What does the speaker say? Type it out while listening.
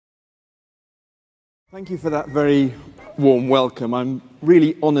Thank you for that very warm welcome. I'm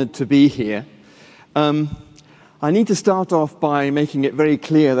really honored to be here. I need to start off by making it very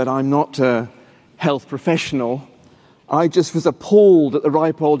clear that I'm not a health professional. I just was appalled at the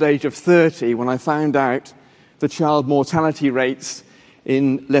ripe old age of 30 when I found out the child mortality rates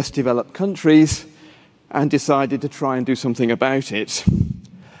in less developed countries and decided to try and do something about it.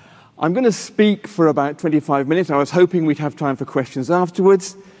 I'm going to speak for about 25 minutes. I was hoping we'd have time for questions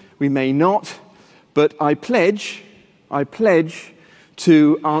afterwards. We may not. But I pledge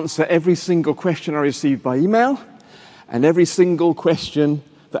to answer every single question I receive by email and every single question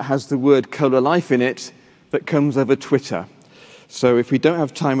that has the word ColaLife in it that comes over Twitter. So if we don't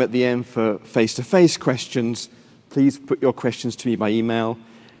have time at the end for face-to-face questions, please put your questions to me by email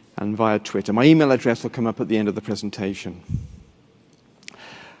and via Twitter. My email address will come up at the end of the presentation.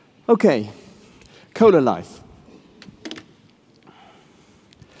 Okay, ColaLife.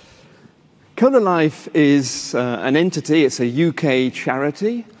 ColaLife is an entity, it's a UK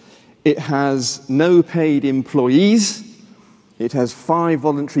charity. It has no paid employees. It has 5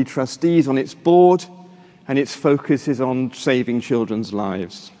 voluntary trustees on its board, and its focus is on saving children's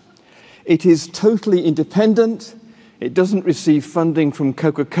lives. It is totally independent. It doesn't receive funding from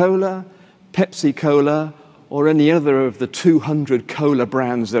Coca-Cola, Pepsi-Cola, or any other of the 200 cola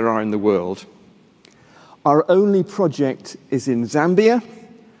brands there are in the world. Our only project is in Zambia,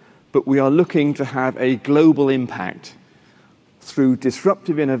 but we are looking to have a global impact through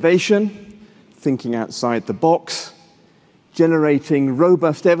disruptive innovation, thinking outside the box, generating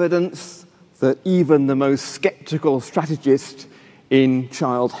robust evidence that even the most skeptical strategist in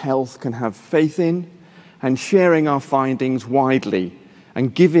child health can have faith in, and sharing our findings widely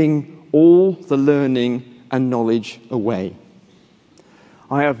and giving all the learning and knowledge away.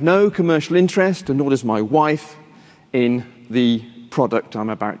 I have no commercial interest, and nor does my wife, in the product I'm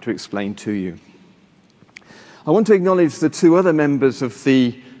about to explain to you. I want to acknowledge the 2 other members of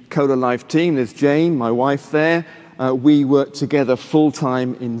the ColaLife team. There's Jane, my wife there. We work together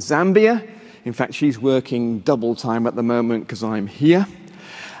full-time in Zambia. In fact, she's working double time at the moment because I'm here.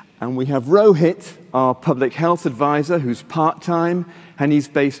 And we have Rohit, our public health advisor, who's part-time, and he's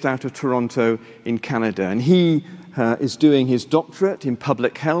based out of Toronto in Canada. And he is doing his doctorate in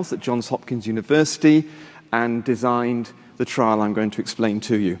public health at Johns Hopkins University and designed the trial I'm going to explain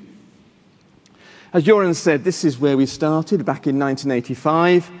to you. As Joran said, this is where we started back in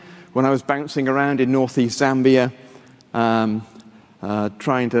 1985 when I was bouncing around in northeast Zambia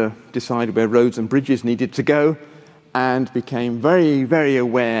trying to decide where roads and bridges needed to go, and became very, very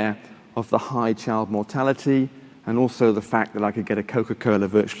aware of the high child mortality and also the fact that I could get a Coca-Cola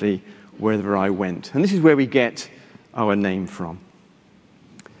virtually wherever I went. And this is where we get our name from.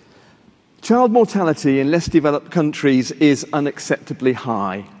 Child mortality in less developed countries is unacceptably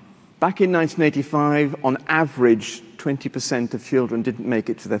high. Back in 1985, on average, 20% of children didn't make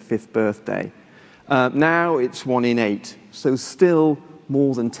it to their 5th birthday. Now it's 1 in 8, so still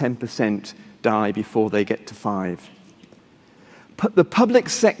more than 10% die before they get to 5. But the public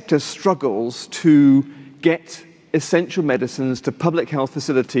sector struggles to get essential medicines to public health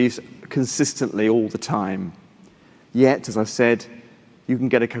facilities consistently all the time. Yet, as I said, you can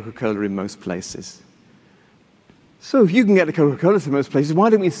get a Coca-Cola in most places. So if you can get a Coca-Cola in most places, why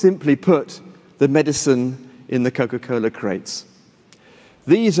don't we simply put the medicine in the Coca-Cola crates?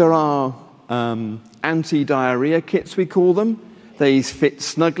 These are our anti-diarrhea kits, we call them. They fit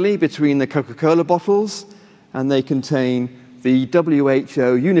snugly between the Coca-Cola bottles, and they contain the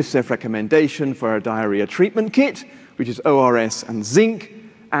WHO UNICEF recommendation for a diarrhea treatment kit, which is ORS and zinc,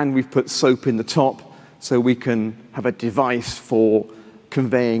 and we've put soap in the top so we can have a device for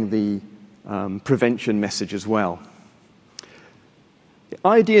conveying the prevention message as well.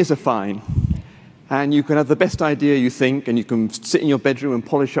 Ideas are fine, and you can have the best idea you think, and you can sit in your bedroom and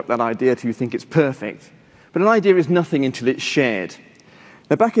polish up that idea till you think it's perfect. But an idea is nothing until it's shared.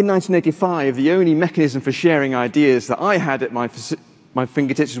 Now, back in 1985, the only mechanism for sharing ideas that I had at my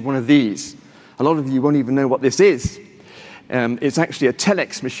fingertips was one of these. A lot of you won't even know what this is. It's actually a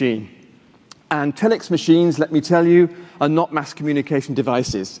telex machine. And telex machines, let me tell you, are not mass communication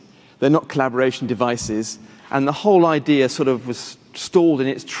devices. They're not collaboration devices. And the whole idea sort of was stalled in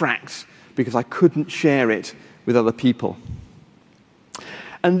its tracks because I couldn't share it with other people.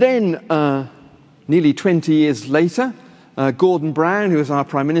 And then, nearly 20 years later, Gordon Brown, who was our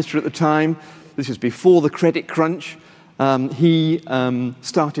Prime Minister at the time, this was before the credit crunch, he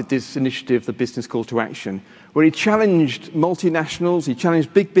started this initiative, the Business Call to Action, where he challenged multinationals, he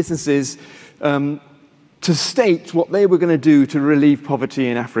challenged big businesses to state what they were going to do to relieve poverty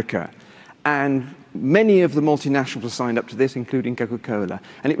in Africa. And many of the multinationals signed up to this, including Coca-Cola.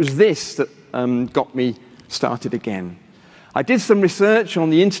 And it was this that got me started again. I did some research on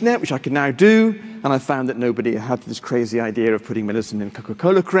the internet, which I can now do, and I found that nobody had this crazy idea of putting medicine in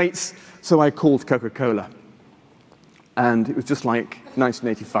Coca-Cola crates, so I called Coca-Cola. And it was just like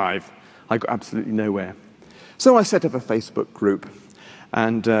 1985. I got absolutely nowhere. So I set up a Facebook group,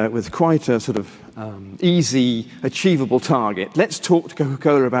 and with quite a sort of easy, achievable target. Let's talk to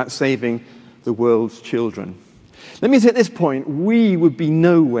Coca-Cola about saving the world's children. Let me say at this point, we would be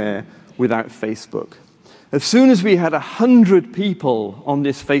nowhere without Facebook. As soon as we had 100 people on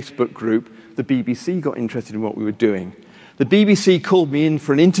this Facebook group, the BBC got interested in what we were doing. The BBC called me in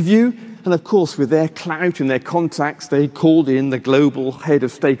for an interview, and of course, with their clout and their contacts, they called in the global head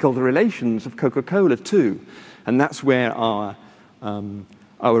of stakeholder relations of Coca-Cola too. And that's where our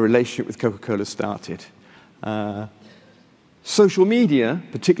relationship with Coca-Cola started. Social media,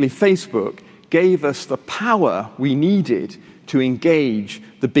 particularly Facebook, gave us the power we needed to engage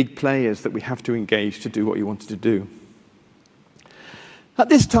the big players that we have to engage to do what you wanted to do. At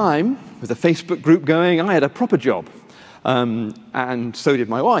this time, with the Facebook group going, I had a proper job, and so did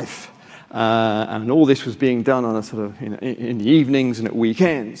my wife. And all this was being done on a sort of in the evenings and at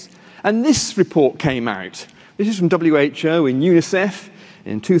weekends. And this report came out. This is from WHO and UNICEF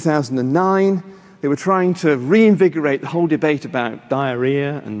in 2009. They were trying to reinvigorate the whole debate about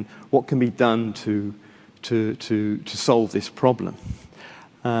diarrhea and what can be done to solve this problem.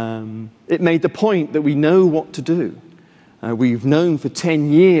 It made the point that we know what to do. We've known for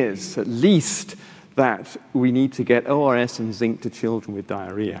 10 years at least that we need to get ORS and zinc to children with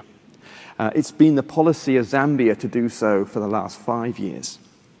diarrhea. It's been the policy of Zambia to do so for the last 5 years.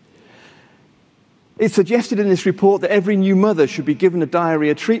 It's suggested in this report that every new mother should be given a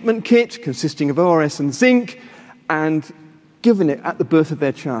diarrhea treatment kit consisting of ORS and zinc and given it at the birth of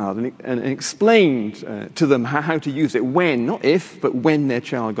their child and explained to them how to use it when, not if, but when their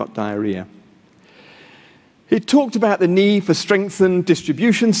child got diarrhea. It talked about the need for strengthened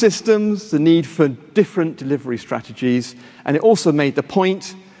distribution systems, the need for different delivery strategies, and it also made the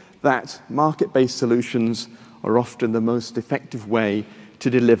point that market-based solutions are often the most effective way to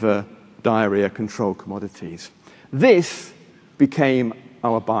deliver diarrhea control commodities. This became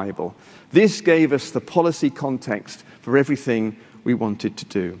our Bible. This gave us the policy context for everything we wanted to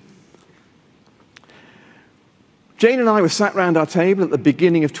do. Jane and I were sat round our table at the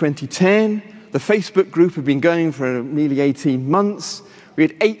beginning of 2010. The Facebook group had been going for nearly 18 months. We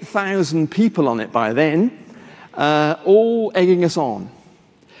had 8,000 people on it by then, all egging us on.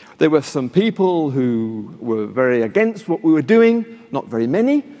 There were some people who were very against what we were doing, not very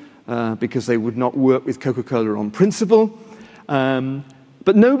many, because they would not work with Coca-Cola on principle.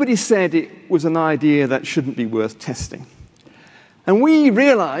 But nobody said it was an idea that shouldn't be worth testing. And we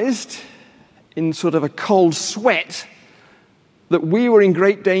realized, in sort of a cold sweat, that we were in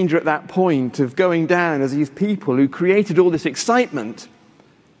great danger at that point of going down as these people who created all this excitement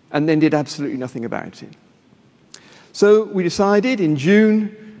and then did absolutely nothing about it. So we decided in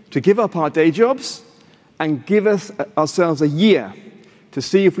June to give up our day jobs and give ourselves a year to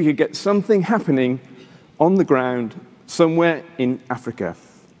see if we could get something happening on the ground somewhere in Africa.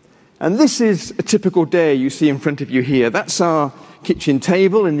 And this is a typical day you see in front of you here. That's our kitchen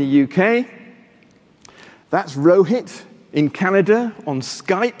table in the UK. That's Rohit in Canada on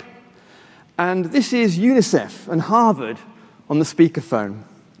Skype. And this is UNICEF and Harvard on the speakerphone.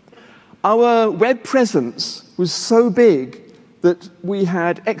 Our web presence was so big that we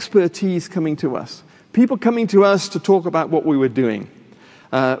had expertise coming to us. People coming to us to talk about what we were doing.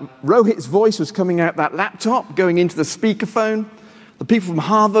 Rohit's voice was coming out that laptop, going into the speakerphone. The people from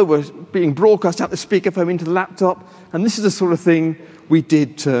Harvard were being broadcast out the speakerphone into the laptop. And this is the sort of thing we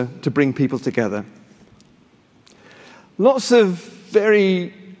did to bring people together. Lots of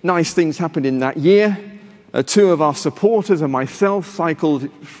very nice things happened in that year. Two of our supporters and myself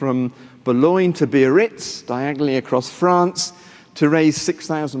cycled from Boulogne to Biarritz, diagonally across France, to raise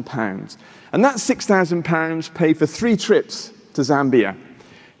 £6,000. And that £6,000 paid for 3 trips to Zambia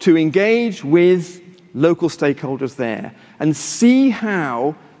to engage with local stakeholders there and see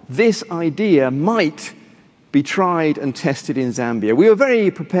how this idea might be tried and tested in Zambia. We were very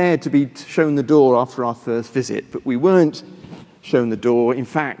prepared to be shown the door after our first visit, but we weren't shown the door. In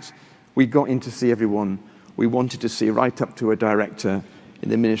fact, we got in to see everyone we wanted to see, right up to a director in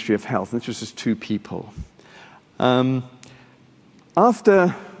the Ministry of Health. And this was just 2 people.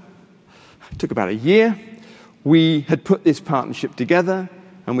 After it took about a year, we had put this partnership together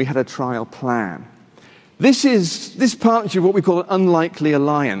and we had a trial plan. This partnership is what we call an unlikely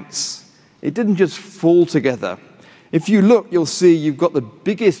alliance. It didn't just fall together. If you look, you'll see you've got the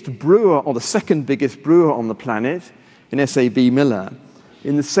biggest brewer, or the second biggest brewer on the planet, in SAB Miller,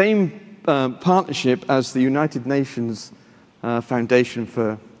 in the same partnership as the United Nations Foundation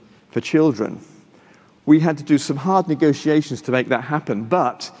for Children. We had to do some hard negotiations to make that happen,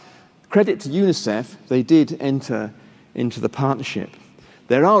 but credit to UNICEF, they did enter into the partnership.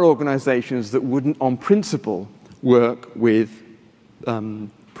 There are organizations that wouldn't, on principle, work with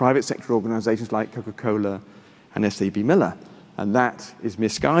private sector organizations like Coca-Cola and SAB Miller, and that is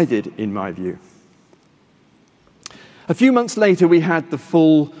misguided, in my view. A few months later, we had the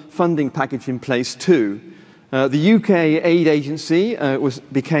full funding package in place too. The UK aid agency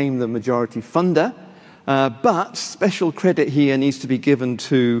became the majority funder, but special credit here needs to be given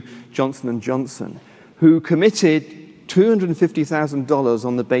to Johnson & Johnson, who committed $250,000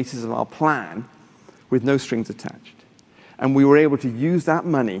 on the basis of our plan with no strings attached. And we were able to use that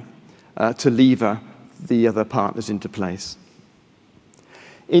money to lever the other partners into place.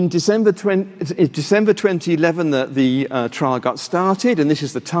 In December 2011, the trial got started, and this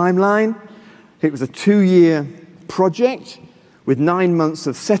is the timeline. It was a 2-year project with 9 months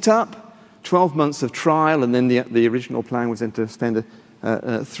of setup, 12 months of trial, and then the original plan was then to spend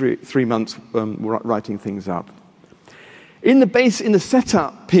 3 months writing things up. In the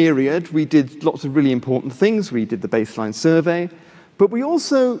setup period, we did lots of really important things. We did the baseline survey, but we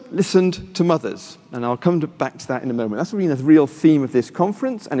also listened to mothers, and I'll come back to that in a moment. That's been a real theme of this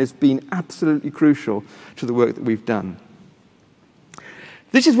conference, and it's been absolutely crucial to the work that we've done.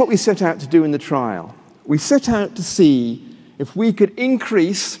 This is what we set out to do in the trial. We set out to see if we could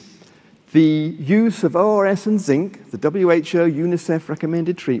increase the use of ORS and zinc, the WHO, UNICEF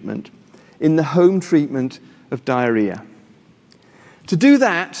recommended treatment, in the home treatment of diarrhea. To do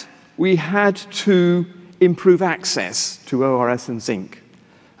that, we had to improve access to ORS and zinc,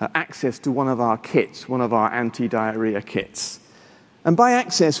 access to one of our kits, one of our anti-diarrhea kits. And by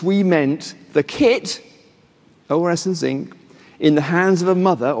access, we meant the kit, ORS and zinc, in the hands of a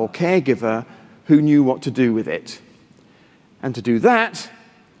mother or caregiver who knew what to do with it. And to do that,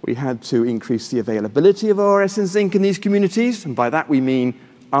 we had to increase the availability of ORS and zinc in these communities, and by that we mean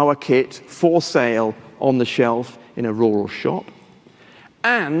our kit for sale on the shelf in a rural shop.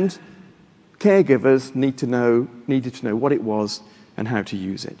 And caregivers needed to know what it was and how to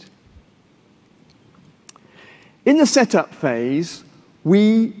use it. In the setup phase,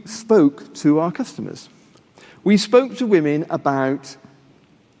 we spoke to our customers. We spoke to women about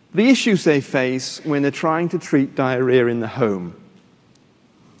the issues they face when they're trying to treat diarrhea in the home.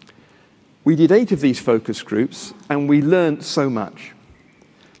 We did 8 of these focus groups, and we learned so much.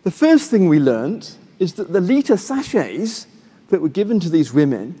 The first thing we learned is that the litre sachets that were given to these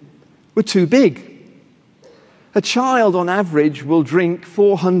women were too big. A child, on average, will drink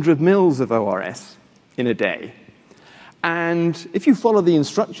 400 mils of ORS in a day. And if you follow the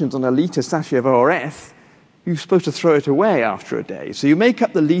instructions on a litre sachet of ORS, you're supposed to throw it away after a day. So you make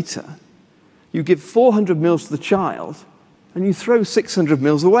up the litre, you give 400 mils to the child, and you throw 600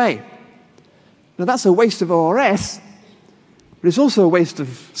 mils away. Now that's a waste of ORS, but it's also a waste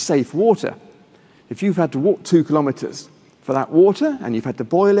of safe water. If you've had to walk 2 kilometers for that water, and you've had to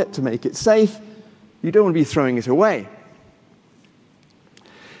boil it to make it safe, you don't want to be throwing it away.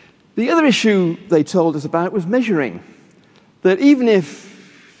 The other issue they told us about was measuring. That even if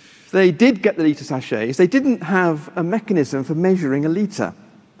they did get the litre sachets, they didn't have a mechanism for measuring a litre.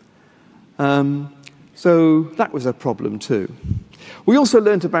 So that was a problem too. We also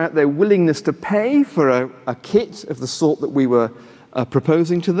learned about their willingness to pay for a kit of the sort that we were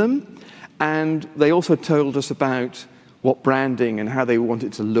proposing to them, and they also told us about what branding and how they want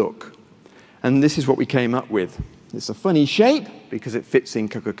it to look. And this is what we came up with. It's a funny shape because it fits in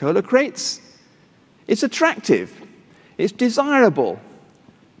Coca-Cola crates. It's attractive. It's desirable.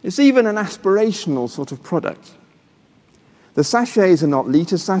 It's even an aspirational sort of product. The sachets are not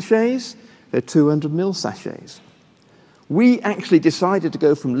litre sachets, they're 200 ml sachets. We actually decided to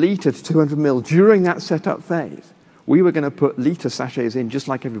go from litre to 200 ml during that setup phase. We were going to put litre sachets in just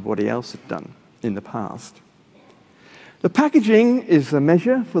like everybody else had done in the past. The packaging is a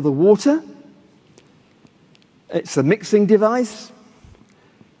measure for the water. It's a mixing device,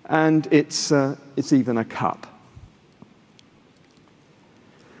 and it's even a cup.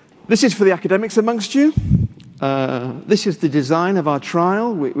 This is for the academics amongst you. This is the design of our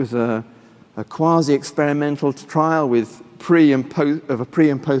trial. It was a quasi-experimental trial with a pre-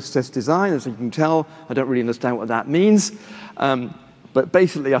 and post-test design. As you can tell, I don't really understand what that means. But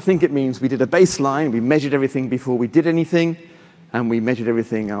basically, I think it means we did a baseline, we measured everything before we did anything, and we measured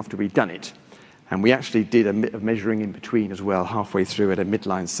everything after we'd done it. And we actually did a bit of measuring in between as well, halfway through at a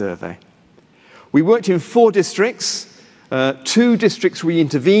midline survey. We worked in 4 districts. 2 districts we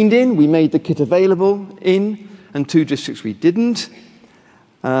intervened in, we made the kit available in, and 2 districts we didn't.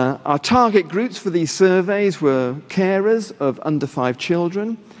 Our target groups for these surveys were carers of under 5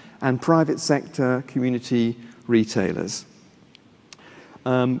 children and private sector community retailers.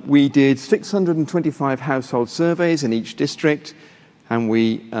 We did 625 household surveys in each district, and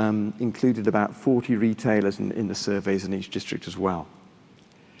we included about 40 retailers in the surveys in each district as well.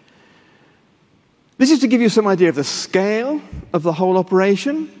 This is to give you some idea of the scale of the whole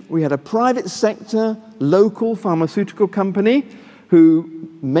operation. We had a private sector, local pharmaceutical company who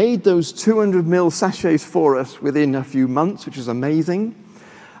made those 200 ml sachets for us within a few months, which is amazing.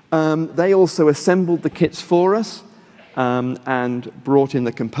 They also assembled the kits for us and brought in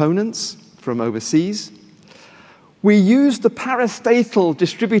the components from overseas. We used the parastatal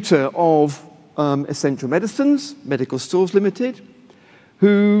distributor of Essential Medicines, Medical Stores Limited,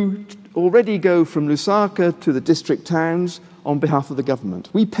 who already go from Lusaka to the district towns on behalf of the government.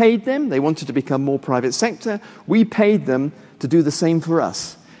 We paid them. They wanted to become more private sector. We paid them to do the same for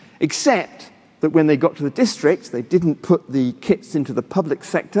us, except that when they got to the districts, they didn't put the kits into the public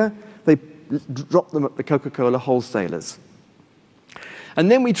sector. They dropped them at the Coca-Cola wholesalers. And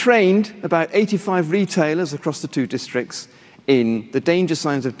then we trained about 85 retailers across the 2 districts in the danger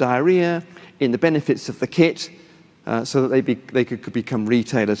signs of diarrhea, in the benefits of the kit, so that they could become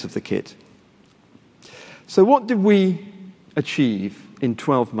retailers of the kit. So what did we achieve in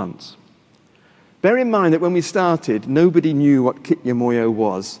 12 months? Bear in mind that when we started, nobody knew what Kit Yamoyo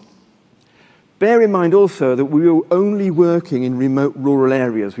was. Bear in mind also that we were only working in remote rural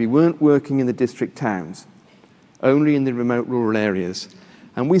areas. We weren't working in the district towns, only in the remote rural areas.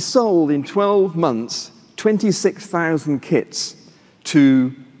 And we sold in 12 months 26,000 kits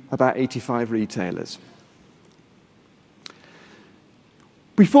to about 85 retailers.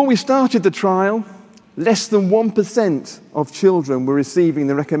 Before we started the trial, less than 1% of children were receiving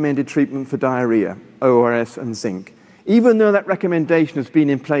the recommended treatment for diarrhea, ORS and zinc, even though that recommendation has been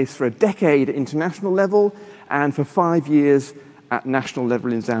in place for a decade at international level and for 5 years at national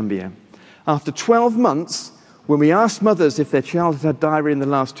level in Zambia. After 12 months, when we asked mothers if their child had had diarrhea in the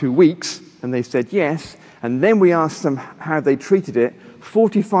last 2 weeks, and they said yes, and then we asked them how they treated it,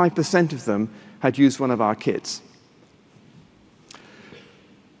 45% of them had used one of our kits.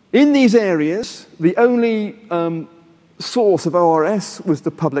 In these areas, the only source of ORS was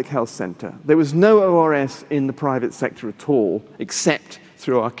the public health centre. There was no ORS in the private sector at all, except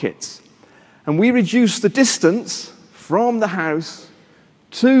through our kits. And we reduced the distance from the house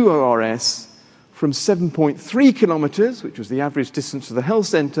to ORS from 7.3 kilometres, which was the average distance to the health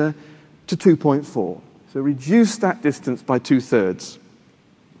centre, to 2.4. So reduced that distance by 2/3.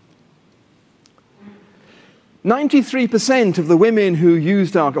 93% of the women who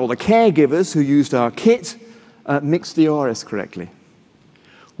used or the caregivers who used our kit mixed the ORS correctly,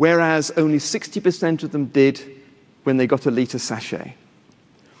 whereas only 60% of them did when they got a litre sachet.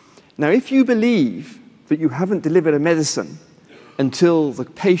 Now, if you believe that you haven't delivered a medicine until the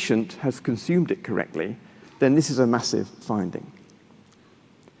patient has consumed it correctly, then this is a massive finding.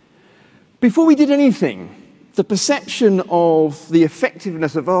 Before we did anything, the perception of the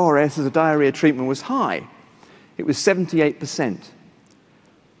effectiveness of ORS as a diarrhea treatment was high. It was 78%.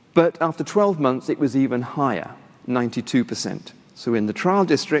 But after 12 months, it was even higher, 92%. So in the trial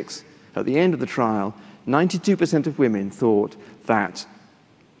districts, at the end of the trial, 92% of women thought that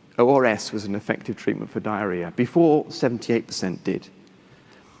ORS was an effective treatment for diarrhea. Before, 78% did.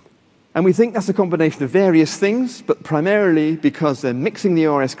 And we think that's a combination of various things, but primarily because they're mixing the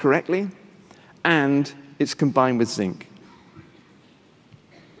ORS correctly and it's combined with zinc.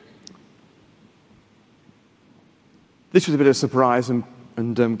 This was a bit of a surprise and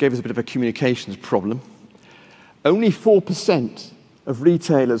gave us a bit of a communications problem. Only 4% of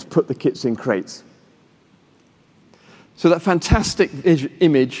retailers put the kits in crates. So that fantastic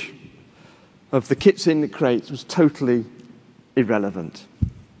image of the kits in the crates was totally irrelevant.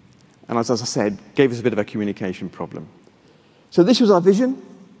 And as I said, gave us a bit of a communication problem. So this was our vision.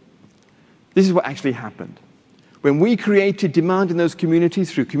 This is what actually happened. When we created demand in those communities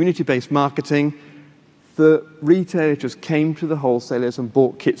through community-based marketing, the retailers just came to the wholesalers and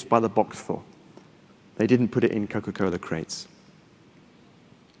bought kits by the boxful. They didn't put it in Coca-Cola crates.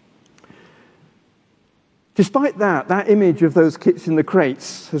 Despite that, that image of those kits in the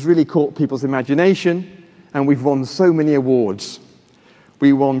crates has really caught people's imagination, and we've won so many awards.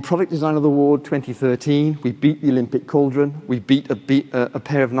 We won Product Design of the Award 2013. We beat the Olympic Cauldron. We beat a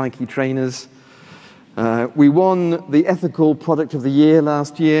pair of Nike trainers. We won the Ethical Product of the Year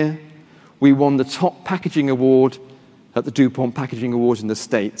last year. We won the top packaging award at the DuPont Packaging Awards in the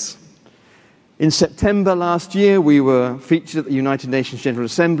States. In September last year, we were featured at the United Nations General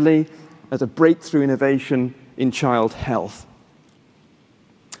Assembly as a breakthrough innovation in child health.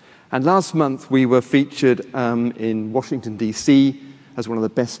 And last month, we were featured in Washington, D.C. as one of the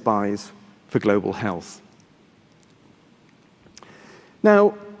best buys for global health.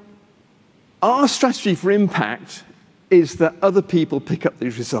 Now, our strategy for impact is that other people pick up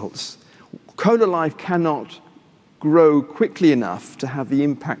these results. ColaLife cannot grow quickly enough to have the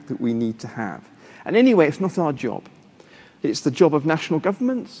impact that we need to have. And anyway, it's not our job. It's the job of national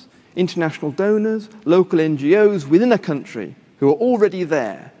governments, international donors, local NGOs within a country who are already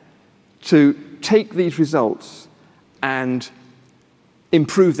there to take these results and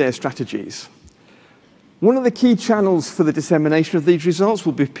improve their strategies. One of the key channels for the dissemination of these results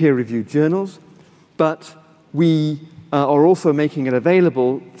will be peer-reviewed journals, but we are also making it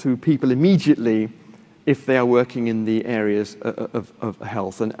available to people immediately if they are working in the areas of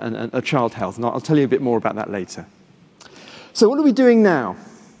health and child health. And I'll tell you a bit more about that later. So what are we doing now?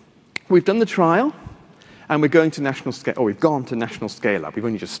 We've done the trial, and we're going to national scale, or we've gone to national scale-up. We've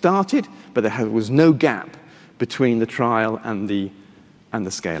only just started, but there was no gap between the trial and the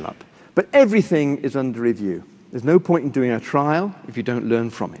scale-up. But everything is under review. There's no point in doing a trial if you don't learn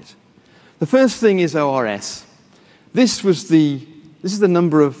from it. The first thing is ORS. This is the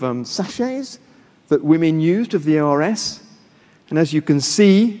number of sachets that women used of the ORS. And as you can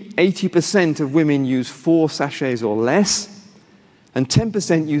see, 80% of women use 4 sachets or less, and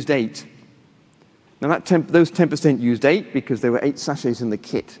 10% used 8. Now those 10% used 8 because there were 8 sachets in the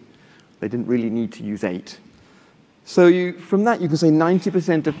kit. They didn't really need to use 8. So from that, you can say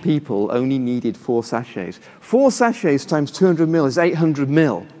 90% of people only needed 4 sachets. 4 sachets times 200 ml is 800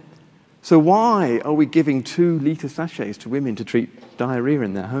 ml. So why are we giving 2-liter sachets to women to treat diarrhea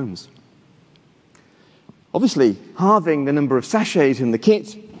in their homes? Obviously, halving the number of sachets in the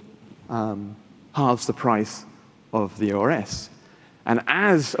kit halves the price of the ORS. And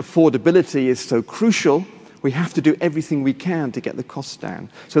as affordability is so crucial, we have to do everything we can to get the costs down.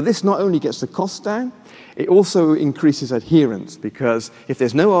 So this not only gets the costs down, it also increases adherence, because if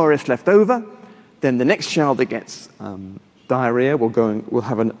there's no ORS left over, then the next child that gets diarrhea will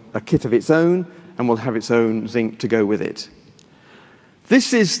have a kit of its own, and will have its own zinc to go with it.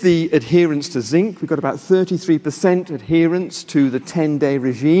 This is the adherence to zinc. We've got about 33% adherence to the 10-day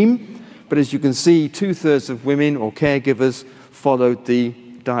regime, but as you can see, 2/3 of women or caregivers followed the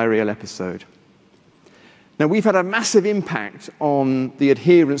diarrheal episode. Now, we've had a massive impact on the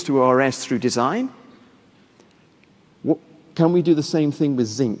adherence to ORS through design. Can we do the same thing with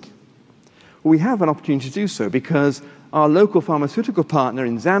zinc? Well, we have an opportunity to do so because our local pharmaceutical partner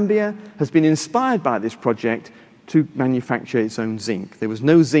in Zambia has been inspired by this project to manufacture its own zinc. There was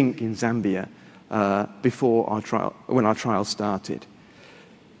no zinc in Zambia before our trial, when our trial started.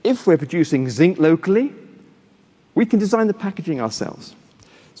 If we're producing zinc locally, we can design the packaging ourselves.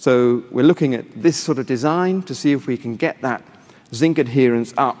 So we're looking at this sort of design to see if we can get that zinc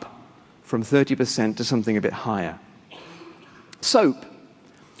adherence up from 30% to something a bit higher. Soap.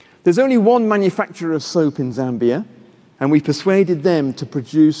 There's only one manufacturer of soap in Zambia, and we persuaded them to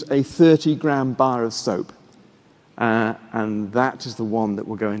produce a 30-gram bar of soap. And that is the one that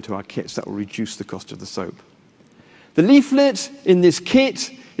will go into our kits. That will reduce the cost of the soap. The leaflet in this kit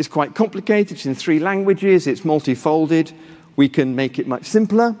is quite complicated. It's in 3 languages. It's multi-folded. We can make it much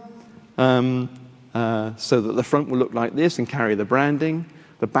simpler so that the front will look like this and carry the branding.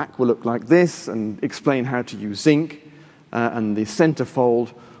 The back will look like this and explain how to use zinc. And the center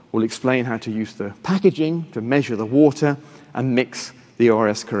fold will explain how to use the packaging to measure the water and mix the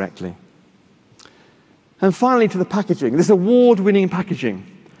ORS correctly. And finally, to the packaging. This award-winning packaging,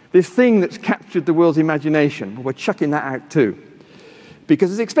 this thing that's captured the world's imagination. We're chucking that out too, because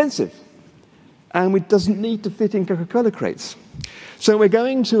it's expensive, and it doesn't need to fit in Coca-Cola crates. So we're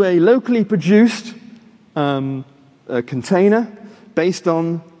going to a locally produced container based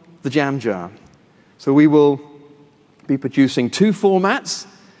on the jam jar. So we will be producing 2 formats.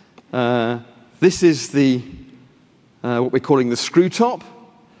 This is the what we're calling the screw top.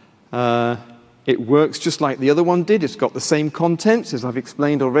 It works just like the other one did. It's got the same contents, as I've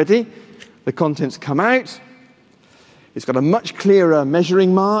explained already. The contents come out. It's got a much clearer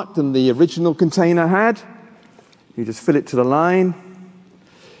measuring mark than the original container had. You just fill it to the line.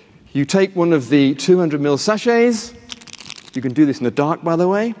 You take one of the 200 ml sachets. You can do this in the dark, by the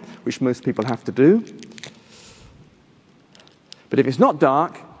way, which most people have to do. But if it's not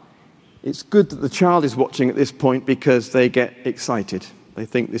dark, it's good that the child is watching at this point because they get excited. They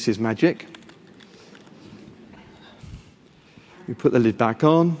think this is magic. You put the lid back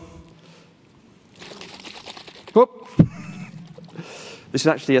on. Whoop. This is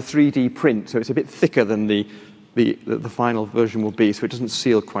actually a 3D print, so it's a bit thicker than the final version will be, so it doesn't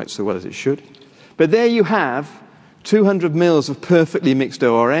seal quite so well as it should. But there you have 200 mils of perfectly mixed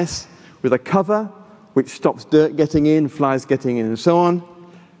ORS with a cover which stops dirt getting in, flies getting in, and so on,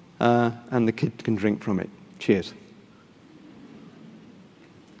 and the kid can drink from it. Cheers.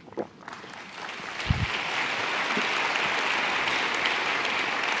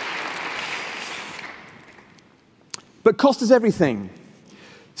 But cost is everything.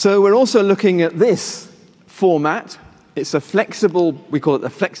 So we're also looking at this format. It's a flexible, we call it the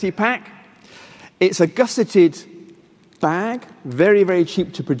Flexi Pack. It's a gusseted bag, very, very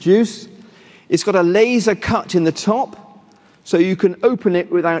cheap to produce. It's got a laser cut in the top, so you can open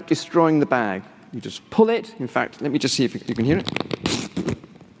it without destroying the bag. You just pull it. In fact, let me just see if you can hear it.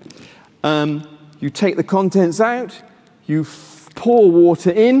 You take the contents out, you pour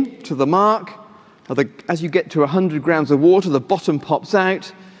water in to the mark. As you get to 100 grams of water, the bottom pops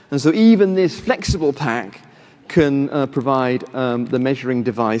out, and so even this flexible pack can provide the measuring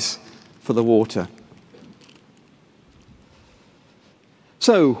device for the water.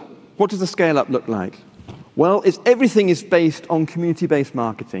 So, what does the scale-up look like? Well, everything is based on community-based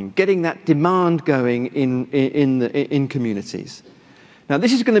marketing, getting that demand going in communities. Now,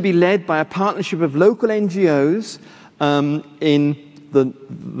 this is going to be led by a partnership of local NGOs in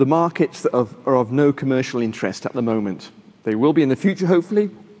the markets that are of no commercial interest at the moment. They will be in the future, hopefully,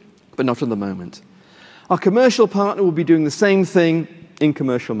 but not at the moment. Our commercial partner will be doing the same thing in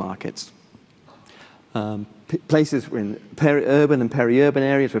commercial markets. Places in urban and peri-urban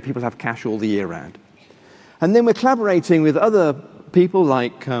areas where people have cash all the year round. And then we're collaborating with other people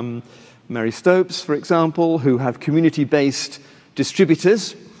like Mary Stopes, for example, who have community-based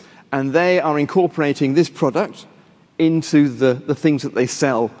distributors, and they are incorporating this product into the things that they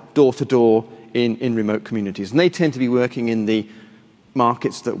sell door-to-door in remote communities. And they tend to be working in the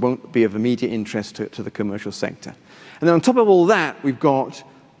markets that won't be of immediate interest to the commercial sector. And then on top of all that, we've got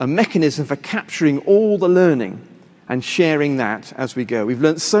a mechanism for capturing all the learning and sharing that as we go. We've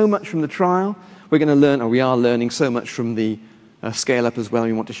learned so much from the trial. We're going to learn, or we are learning so much from the scale-up as well,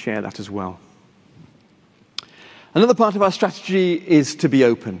 and we want to share that as well. Another part of our strategy is to be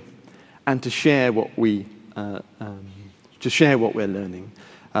open and to share what we're learning.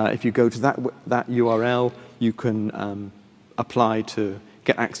 If you go to that URL, you can apply to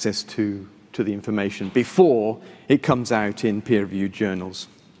get access to the information before it comes out in peer-reviewed journals.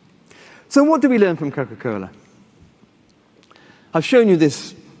 So what do we learn from Coca-Cola? I've shown you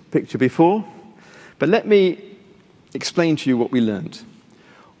this picture before, but let me explain to you what we learned.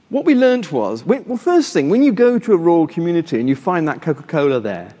 What we learned was, well, first thing, when you go to a rural community and you find that Coca-Cola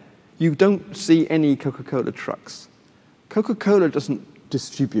there, you don't see any Coca-Cola trucks. Coca-Cola doesn't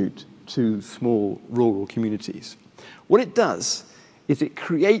distribute to small rural communities. What it does is it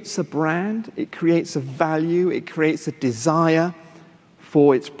creates a brand, it creates a value, it creates a desire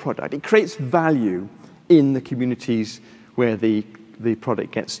for its product. It creates value in the communities where the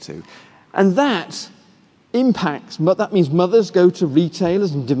product gets to. And that impacts, that means mothers go to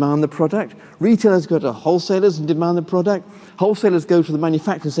retailers and demand the product, retailers go to wholesalers and demand the product, wholesalers go to the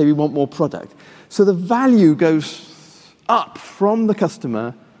manufacturers and say we want more product. So the value goes up from the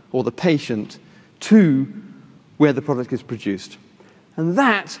customer or the patient to where the product is produced. And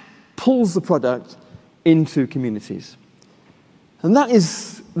that pulls the product into communities. And that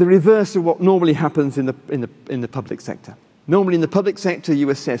is the reverse of what normally happens in the public sector. Normally in the public sector, you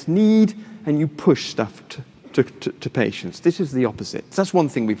assess need and you push stuff to patients. This is the opposite. That's one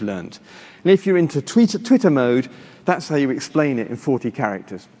thing we've learned. And if you're into Twitter mode, that's how you explain it in 40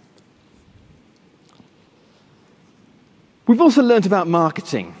 characters. We've also learned about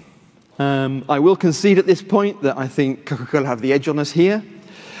marketing. I will concede at this point that I think Coca-Cola have the edge on us here.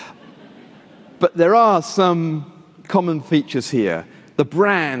 But there are some common features here. The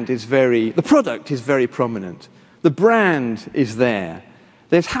product is very prominent. The brand is there.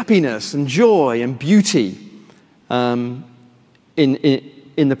 There's happiness and joy and beauty in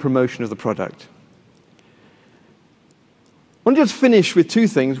the promotion of the product. I want to just finish with two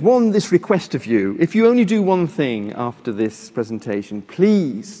things. One, this request of you. If you only do one thing after this presentation,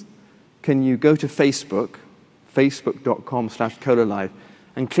 please, can you go to Facebook, facebook.com/ColaLife,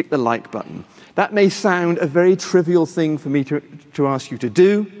 and click the like button. That may sound a very trivial thing for me to ask you to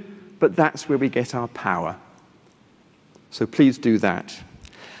do, but that's where we get our power. So please do that.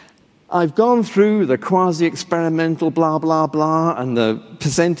 I've gone through the quasi-experimental blah, blah, blah, and the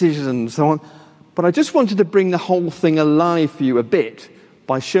percentages and so on, but I just wanted to bring the whole thing alive for you a bit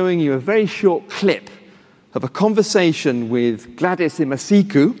by showing you a very short clip of a conversation with Gladys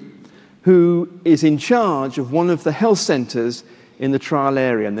Imasiku, who is in charge of one of the health centers in the trial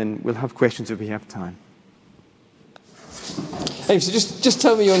area, and then we'll have questions if we have time. Hey, so just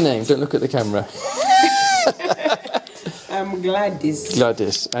tell me your name. Don't look at the camera. I'm Gladys.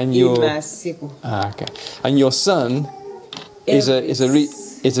 Gladys, and your okay. And your son is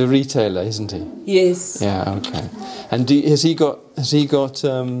a retailer, isn't he? Yes. Yeah. Okay. And has he got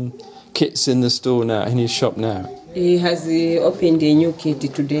kits in the store now, in his shop now? He has opened a new kit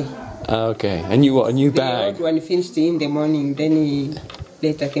today. Okay. And you got a new bag? The old one finished in the morning, then he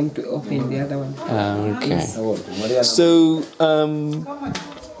later came to open the other one. Okay. Yes. So,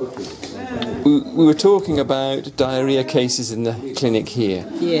 we were talking about diarrhea cases in the clinic here.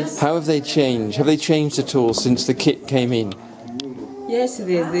 Yes. How have they changed? Have they changed at all since the kit came in? Yes,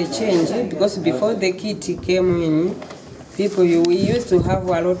 they changed, because before the kit came in, we used to have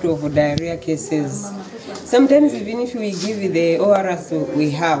a lot of diarrhea cases. Sometimes even if we give the ORS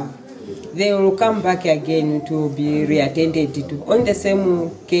we have, they will come back again to be reattended to on the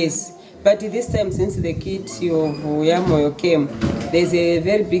same case. But this time, since the kit of Yamoyo came, there's a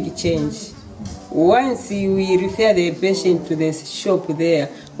very big change. Once we refer the patient to the shop there,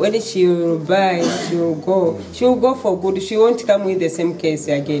 when she will buy, she'll go for good. She won't come with the same case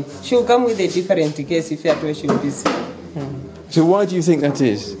again. She'll come with a different case if at all she'll be sick. So why do you think that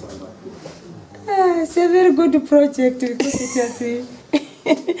is? It's a very good project because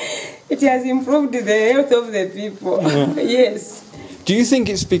it has improved the health of the people. Yes. Do you think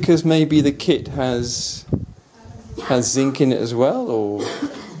it's because maybe the kit has zinc in it as well, or?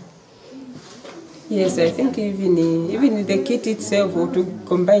 Yes, I think even the kit itself, or to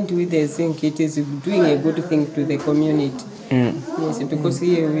combined with the zinc, it is doing a good thing to the community. Yes, because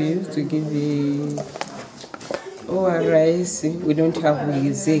here we used to give the ORS, we don't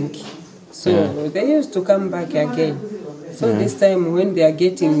have zinc. So they used to come back again. So this time when they are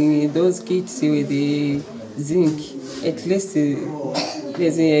getting those kits with the zinc, at least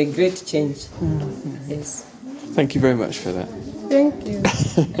there's a great change. Yes. Thank you very much for that. Thank you.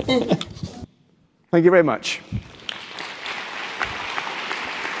 Thank you very much.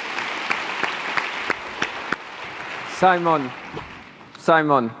 Simon,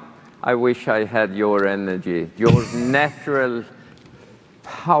 I wish I had your energy, your natural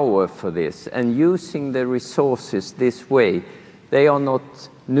power for this, and using the resources this way. They are not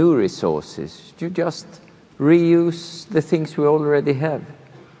new resources. You just reuse the things we already have.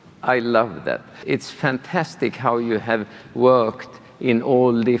 I love that. It's fantastic how you have worked in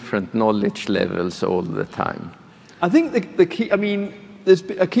all different knowledge levels all the time. I think the key, there's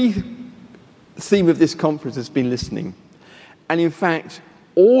a key theme of this conference has been listening. And in fact,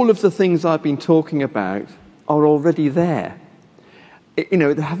 all of the things I've been talking about are already there. We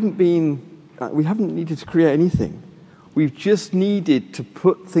haven't needed to create anything. We've just needed to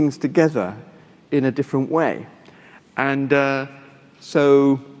put things together in a different way. And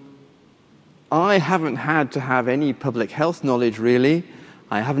so I haven't had to have any public health knowledge, really.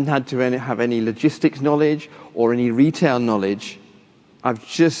 I haven't had to have any logistics knowledge or any retail knowledge. I've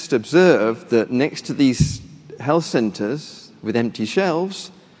just observed that next to these health centers with empty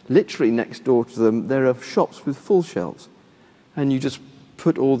shelves, literally next door to them, there are shops with full shelves. And you just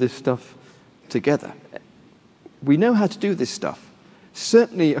put all this stuff together. We know how to do this stuff.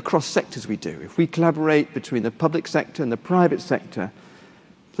 Certainly across sectors we do. If we collaborate between the public sector and the private sector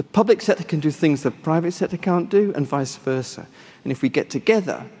can do things the private sector can't do, and vice versa. And if we get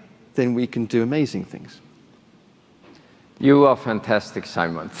together, then we can do amazing things. You are fantastic,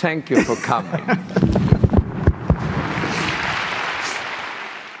 Simon. Thank you for coming.